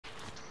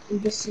in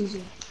this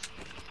season.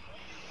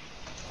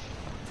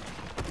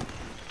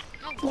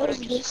 Oh god, I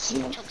just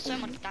took so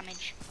much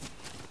damage.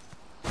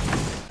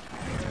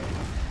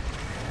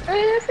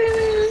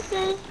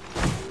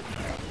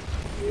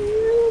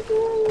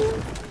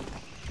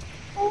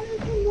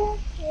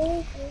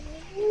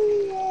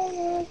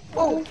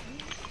 Oh,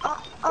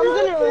 I'm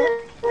gonna.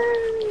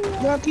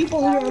 There are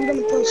people here. I'm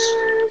gonna push.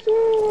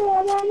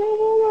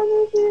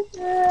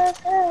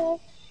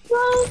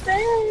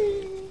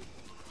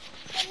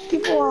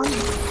 People on.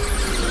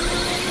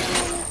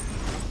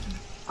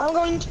 I'm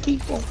going to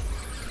people.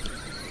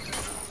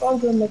 I'm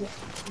gonna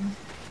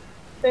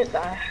don't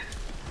die.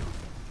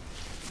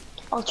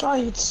 I'll try.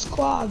 It's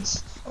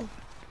squads. So.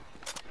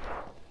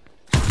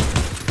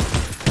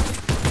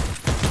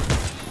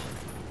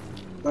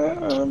 Where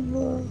are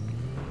the?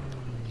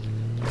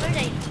 Where are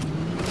they?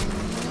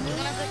 You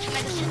wanna go to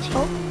Mega City?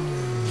 Oh,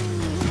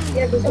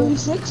 Yeah, there's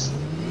 76.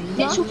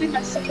 It should be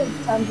my second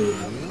time doing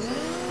it.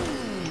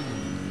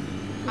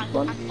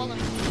 I'm following.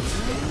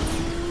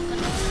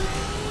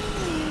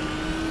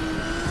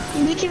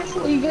 Be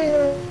careful, you get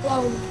her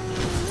alone.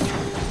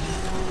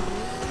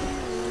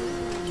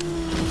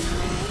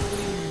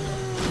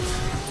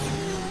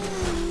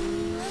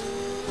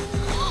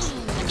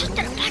 I just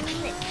did a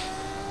backflip.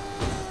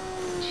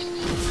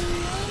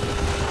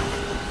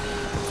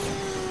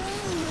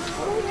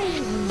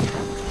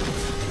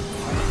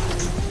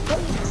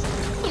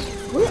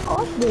 Where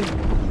are they?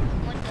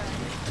 What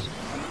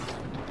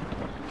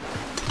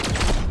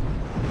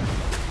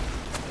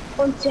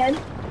the? On 10.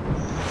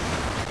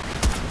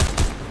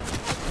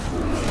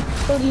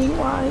 38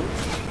 wide.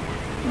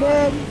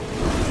 Dead.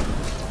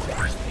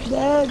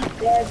 Dead.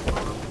 Dead.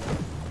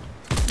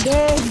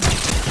 Dead.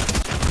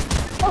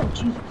 Oh,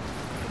 jeez.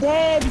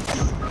 Dead.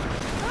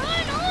 Oh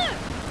no!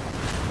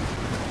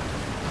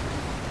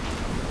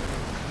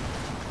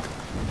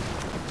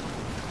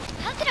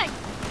 How did I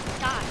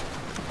die?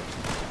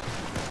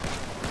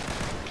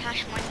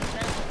 Cash money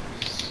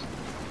bills.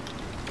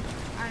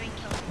 I mean,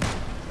 kill me.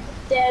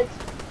 Dead.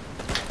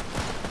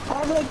 I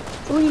have like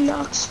 3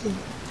 knocks here.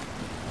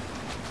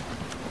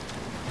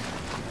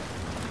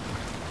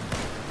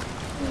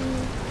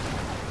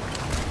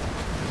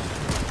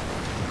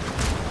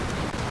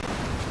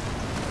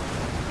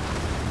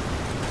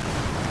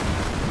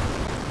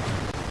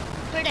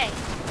 Where are they?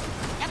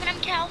 I'm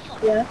Alpha.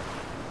 Yeah.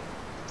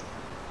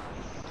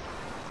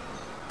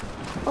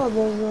 Oh,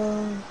 there's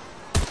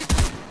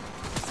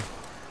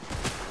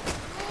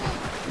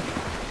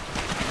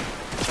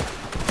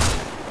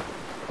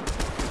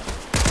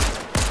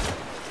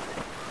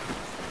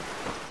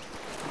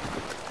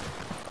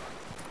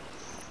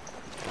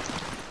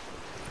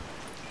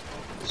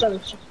Sorry.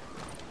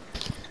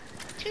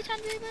 2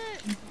 times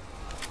reboot.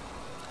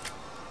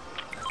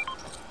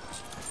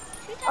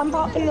 I'm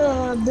popping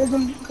the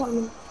building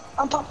coming.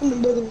 I'm popping the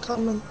building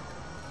coming.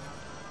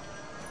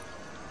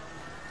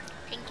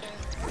 Thank you.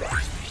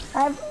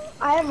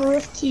 I have a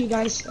rift to you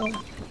guys, so.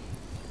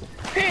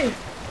 Hey!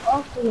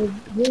 After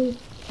the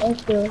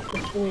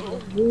call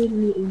was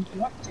really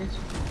interrupted.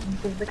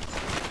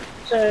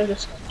 So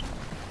let's go.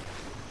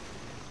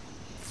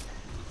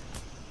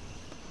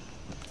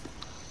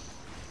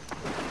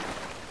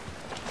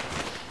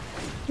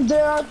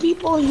 There are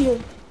people here.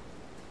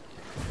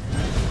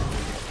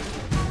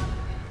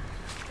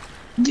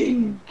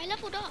 Dude. I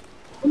leveled up.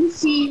 Let me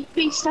see.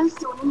 Please stand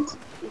still. Let me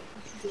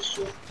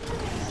see.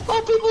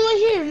 Oh, people are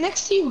here,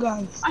 next to you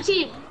guys. I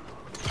see.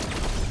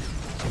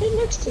 They're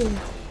next to you.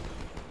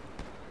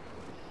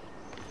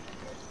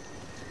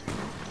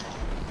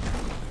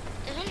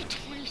 There's only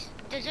 20.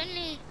 There's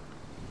only.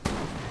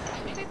 How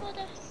many people are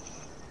there?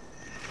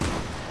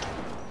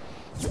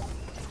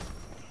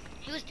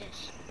 Who is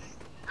this?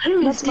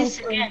 Who That's is my this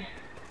friend. again?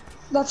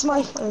 That's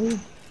my friend.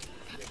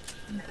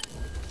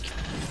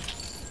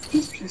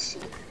 He's PC.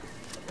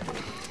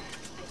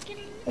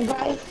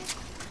 Guys,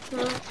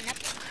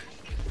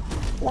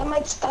 that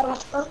might start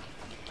off.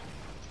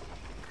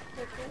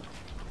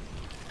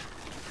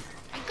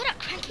 I'm good at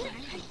cracking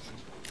islands.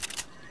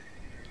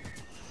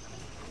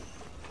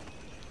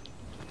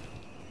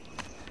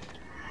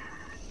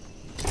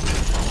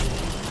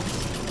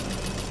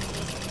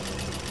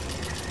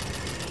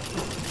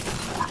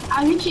 I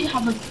literally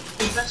have a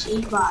best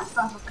aim, but I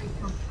don't have a great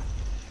one.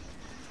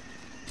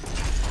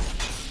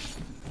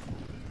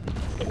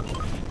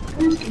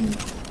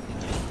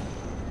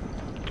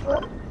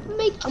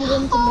 I'm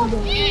going to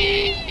move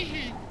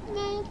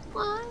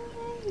How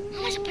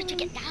am I supposed to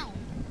get down?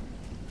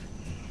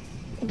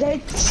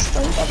 Guys,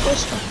 don't get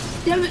this one.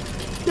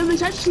 There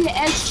was actually an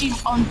airstream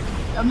on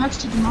next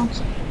to the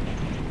mountain.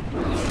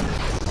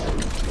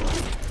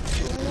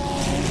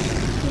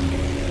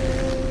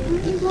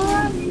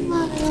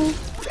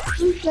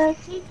 Guys,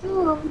 to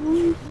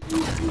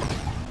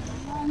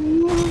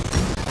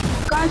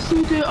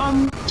the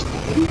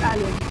new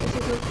island.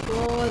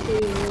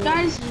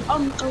 Guys,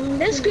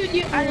 let's go to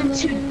new island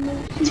 2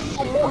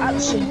 for more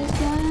action.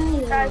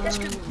 Let's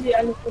go to new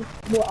island for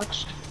more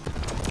action.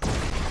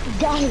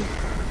 Guys,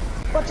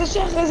 רוצה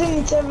שאחרי זה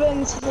נצא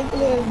ונשחק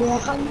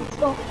ביחד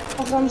פה,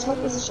 אחרי המשחק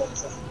הזה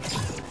שיצא.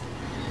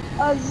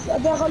 אז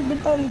אתה יכול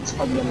בינתיים לצחוק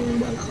גם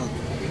בעלך.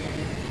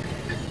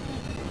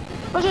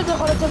 או שאתה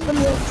יכול לצאת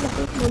ולהיות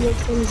צחק ולהיות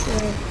כאן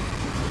ישראל.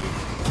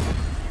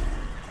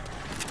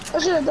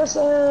 או שאתה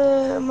תעשה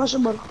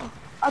משהו בעלך.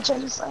 עד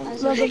שאני אסיים. I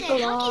לא, זה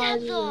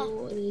said,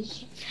 טוב.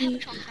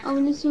 I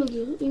wanna see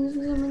you. I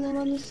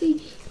wanna see.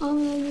 I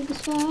wanna be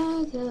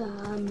father.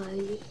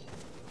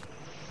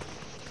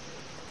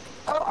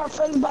 Oh, our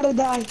friend's about to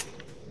die.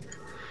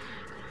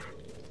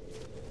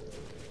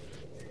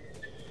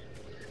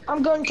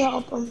 I'm going to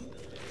help him.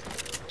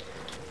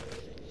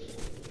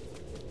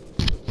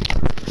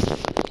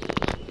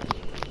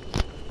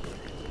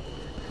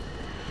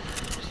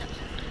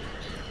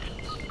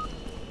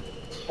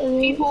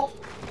 People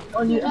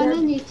on the أنا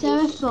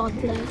نتساوي في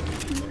Fortnite.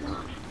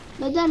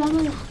 بدل ما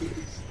نخلص.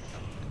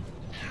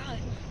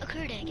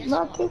 Occurred, I guess.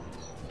 Nothing.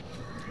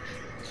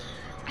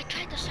 I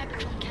tried the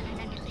Cybertron cannon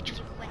and it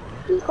literally went.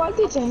 Go on,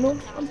 teacher. No,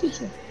 I'm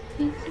teacher.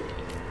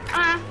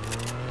 Ah,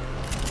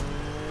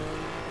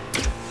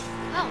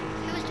 Oh,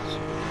 who is this?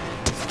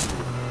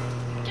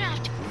 You don't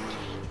have to.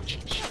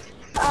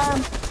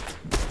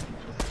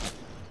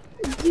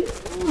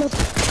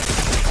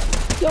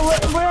 Yo,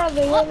 where are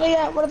they? Where are they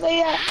at? Where are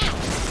they at?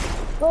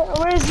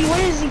 Where is he?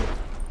 Where is he?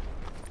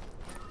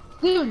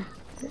 dude.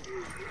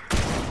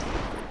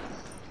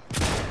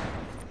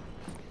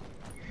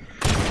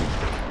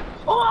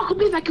 Oh, I can't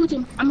believe I killed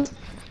him. I can't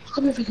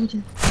believe I killed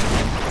him.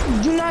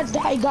 Do not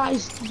die,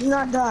 guys. Do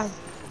not die.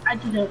 I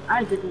didn't.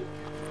 I didn't.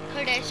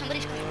 Occurred,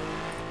 somebody's coming.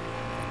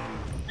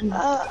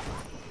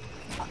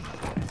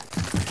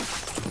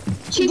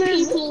 Two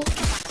There's- people.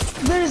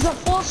 There's a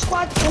full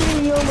squad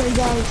coming your way,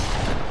 guys.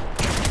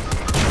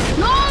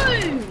 No!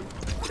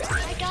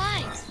 I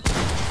died.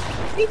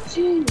 Me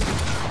too.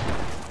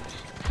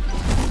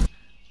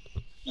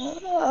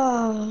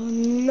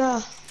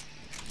 Nah.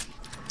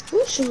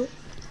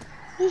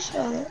 Who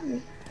shot at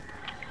me?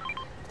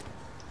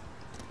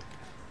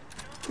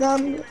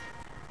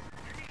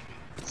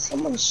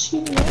 Someone's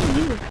shooting at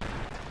you.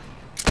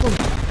 Oh,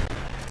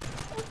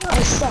 I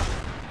suck.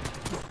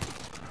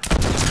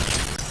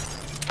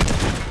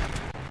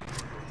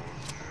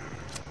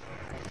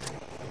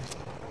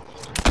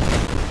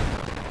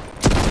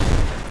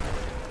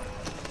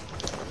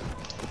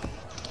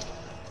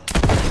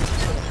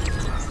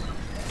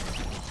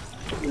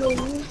 No.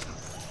 10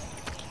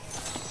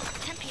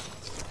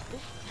 people.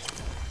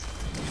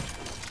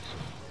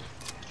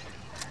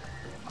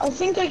 I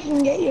think I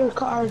can get your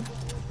card.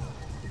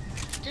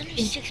 There's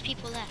only 6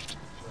 people left.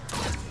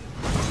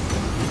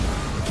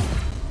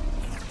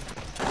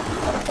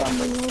 I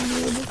probably won't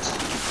be able to.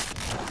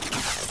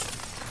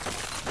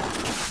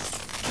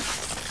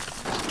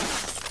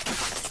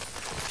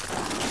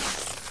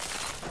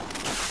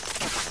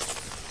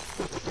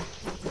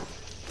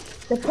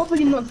 They're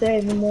probably not there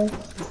anymore.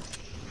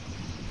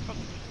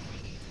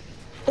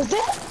 Is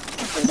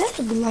that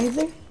a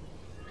glider?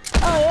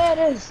 Oh yeah,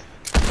 it is.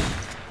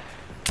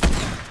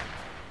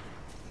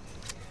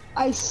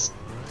 I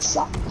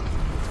suck.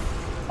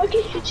 I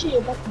can hit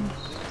you buttons.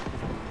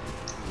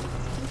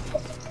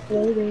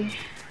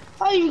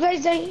 Oh, you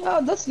guys,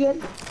 oh, that's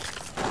good.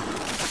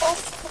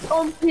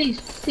 Please.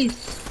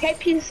 Can you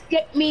please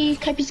get me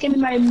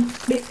my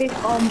big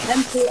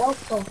MP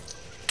Alpha?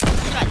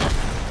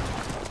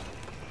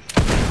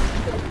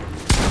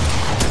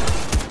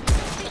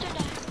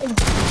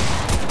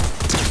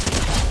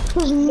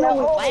 There's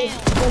no way.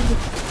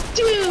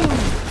 Dude!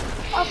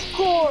 Of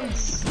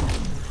course.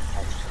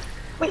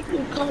 Wait,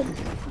 your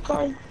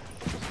card.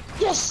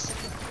 Yes,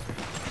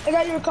 I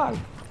got your card.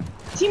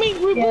 Teammate,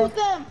 reboot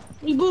them.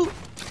 Reboot.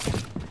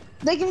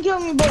 They can kill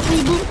me, but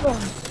reboot them.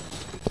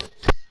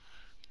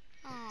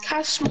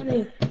 Cash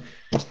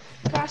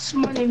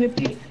money,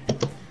 repeat.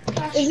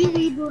 Is he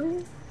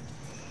rebooting?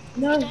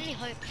 No. Only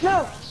hope.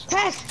 No.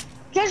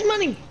 Cash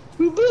money.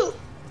 Reboot.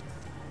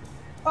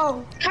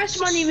 Oh, Cash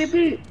money,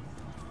 reboot.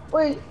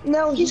 wait.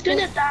 No. He's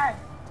gonna die.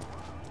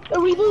 A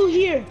reboot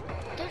here.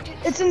 Don't do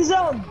It's in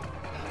zone.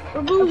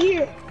 Reboot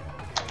here.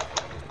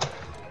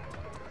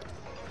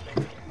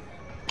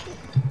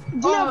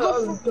 Yeah,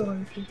 go for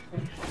it.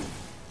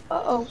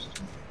 Uh-oh.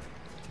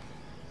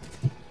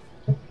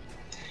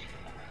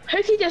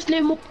 Hopefully there's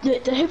no more.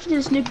 Hopefully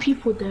there's no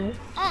people there.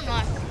 Oh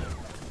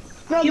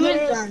no. No, You won't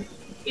there's, die.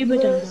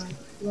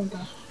 You won't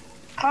die.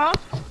 Huh?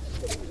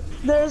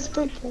 there's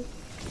people.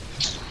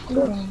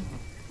 Go.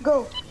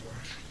 Go.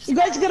 You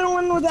guys gotta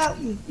win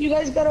without me. You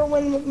guys gotta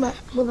win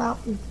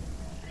without me.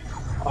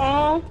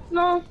 Oh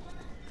no.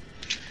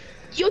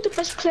 You're the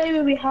best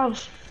player we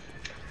have.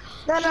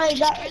 No,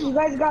 you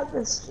guys got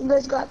this. You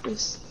guys got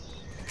this.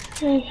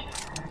 Okay.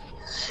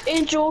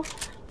 Angel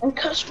and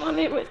Cash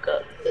money, we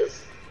got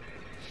this.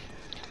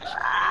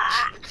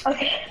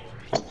 Okay.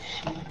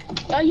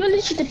 You're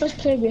literally the best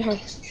player we have.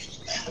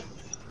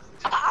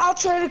 I'll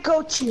try to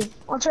coach you.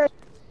 I'll try.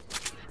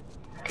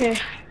 Okay.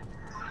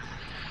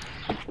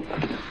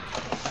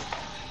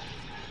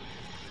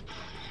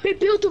 We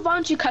built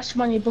around you, Cash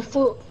money,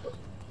 before,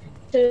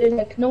 so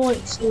like no one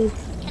sees.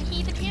 Can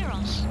he even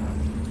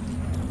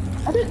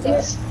I did that.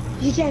 Yes,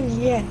 you can.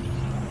 Yeah.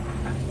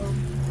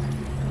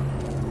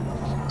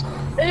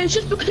 It's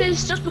just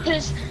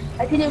because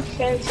I didn't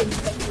fancy it.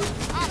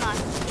 Oh no.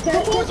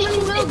 Can, Oh, can,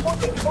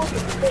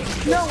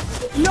 no.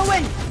 no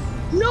way.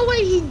 No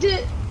way he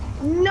did.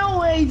 No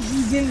way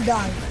he didn't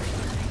die.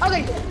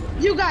 Okay,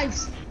 you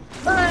guys,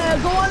 go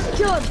on,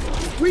 kill him.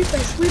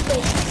 Refresh.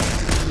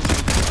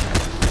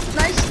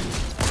 Nice.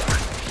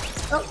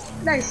 Oh,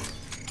 nice.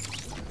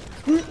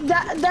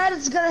 That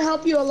is gonna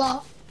help you a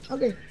lot.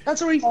 Okay,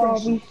 that's a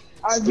refresh.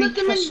 Split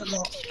them in. Did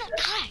he not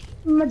die?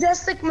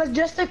 Majestic,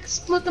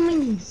 split them in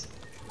these.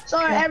 So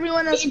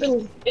everyone else.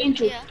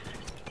 Angel, Yeah.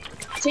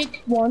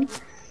 take one.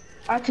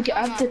 I have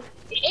to.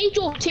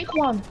 Angel, take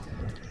one.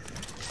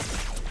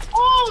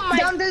 Oh my!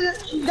 Down.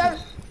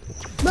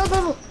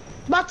 No.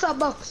 Box up,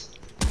 box.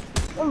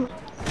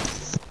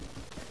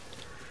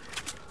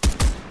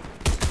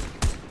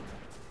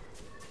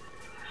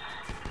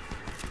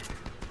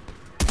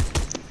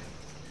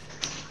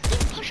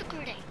 Didn't push a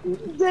grenade.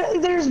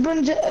 There's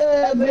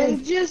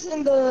benches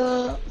in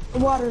the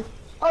water.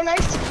 Oh,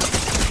 nice.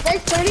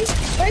 Nice, 30.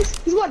 Nice.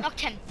 He's one. Knocked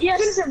him.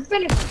 Yes.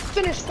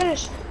 Finish.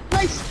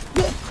 Nice.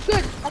 Good.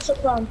 That's a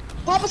round.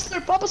 Pop a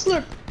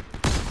slurp.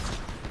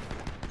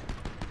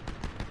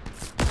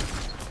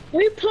 Let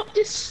me plop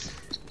this.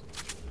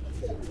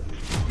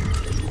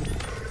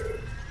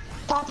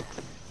 Pop.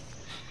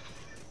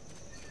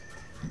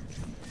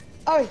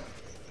 Alright.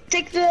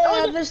 Take the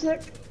no.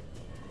 slurp.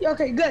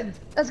 Okay, good.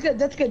 That's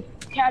good.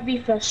 Cabby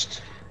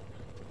first.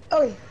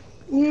 Okay.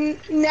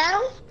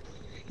 Now,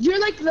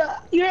 you're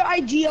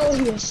ideal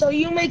here, so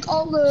you make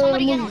all the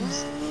Somebody get on.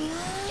 moves.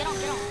 Get on.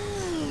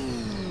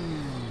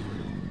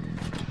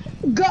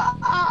 Go.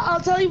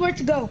 I'll tell you where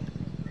to go.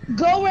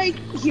 Go right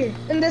here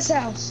in this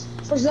house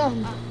for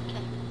zone. Oh,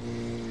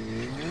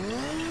 okay.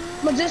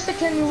 Majestic,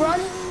 can you run?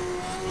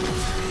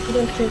 I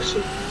don't think so.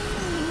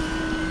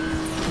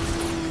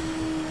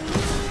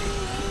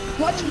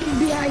 Watch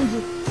behind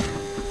you.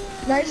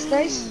 Nice.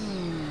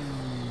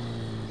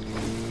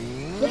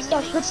 Good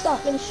stuff.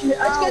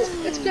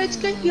 It's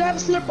good. You have a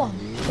slurp on.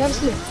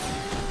 Nice.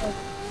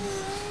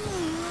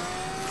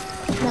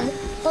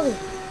 Okay.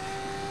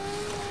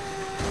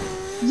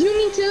 You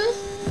need to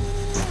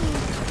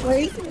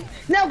wait.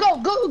 Now go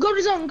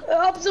to zone.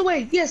 Opposite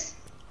way. Yes.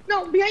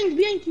 No, behind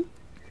you.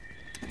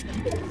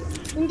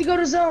 You need to go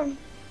to zone.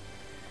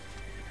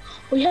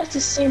 We have the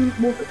same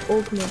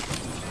movement.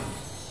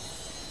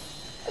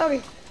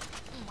 Okay.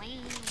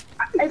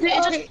 I think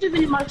it's just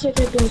really much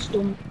against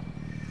them.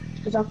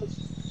 Because I was.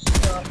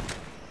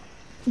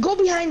 Go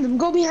behind them.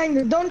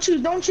 Don't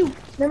shoot.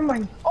 Never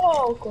mind.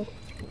 Oh god.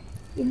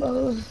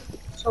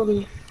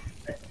 Sorry.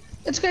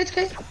 It's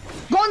okay.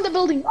 Go on the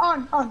building.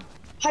 On.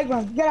 High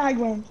ground. Get a high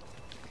ground.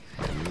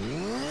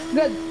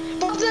 Good.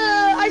 Pop the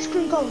ice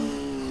cream cone.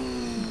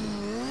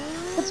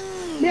 It's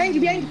behind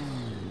you.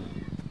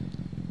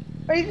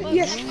 Right? Well,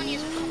 Yes. which one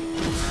is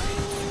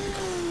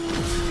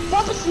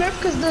Pop a slurp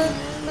because the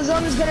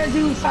zone is gonna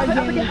do 5 I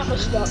already damage. have a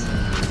stop.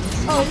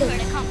 Oh, okay. where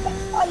they come?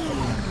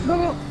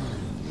 Go.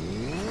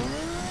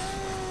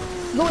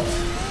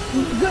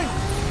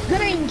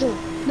 Good Angel.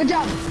 Good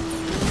job.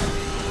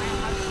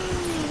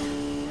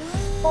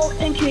 Oh,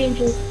 thank you,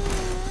 Angel.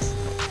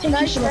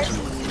 Thank you so much.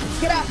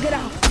 Get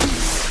out.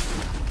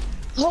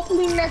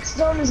 Hopefully next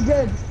zone is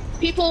good.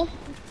 People,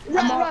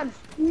 Run.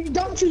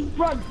 Don't shoot.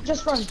 Run.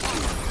 Just run.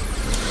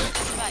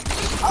 Right.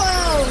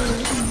 Oh,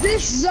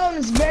 this zone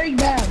is very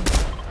bad.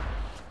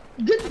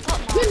 Good.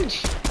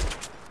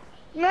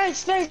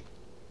 Nice.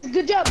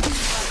 Good job. I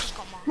just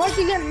got marked. Mark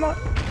again.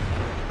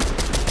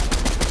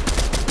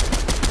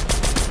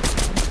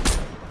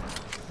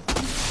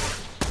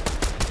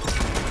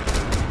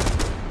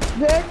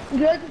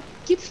 Good.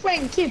 Keep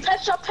spraying. Keep.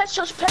 pet shop.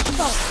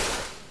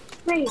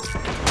 Spray.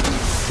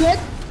 Good.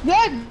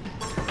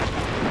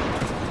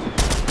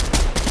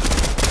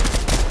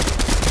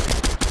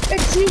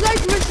 It's you guys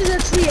versus a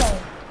trio.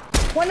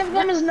 One of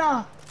them is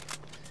not.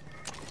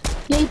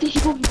 Yeah, he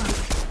go behind.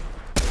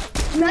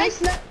 Nice.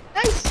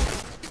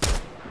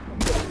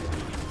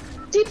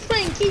 Keep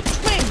spraying.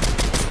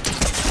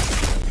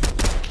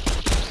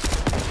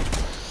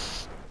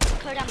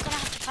 Cody, I'm gonna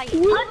have to fight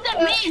you. What the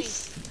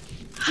miss?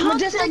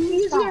 Majestic,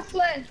 use your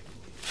flash.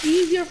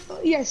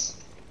 Yes.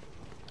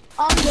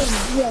 On them.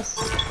 Yes.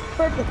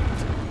 Perfect.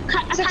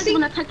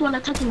 Attack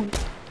one.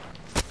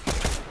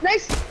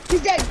 Nice.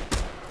 He's dead.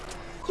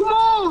 Come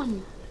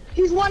on.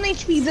 He's 1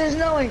 HP. There's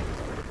no way.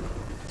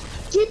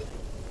 Keep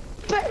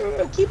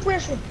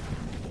pressure.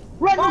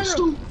 Run.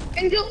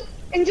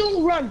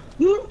 Angel, run.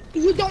 You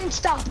don't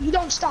stop.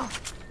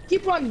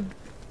 Keep running.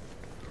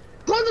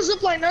 Go on the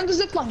zipline.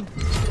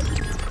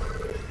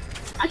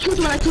 I killed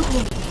one.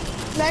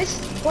 Nice.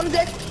 One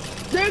dead.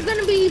 They're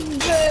gonna be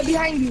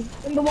behind you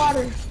in the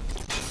water.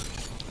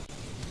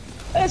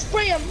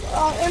 Spray him.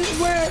 And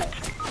where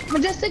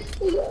Majestic,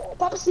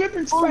 pop a slurp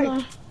and spray. Oh,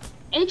 no.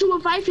 Angel will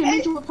fight him.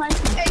 Angel, you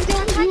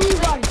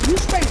run. You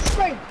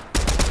spray.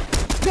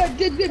 Good.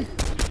 Good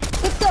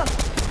stuff.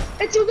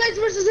 It's you guys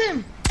versus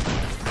him.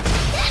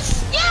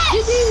 Yes!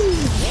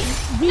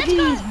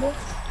 GG's, boy.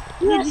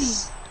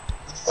 Yes.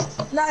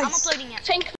 I'm Nice. uploading it. Thank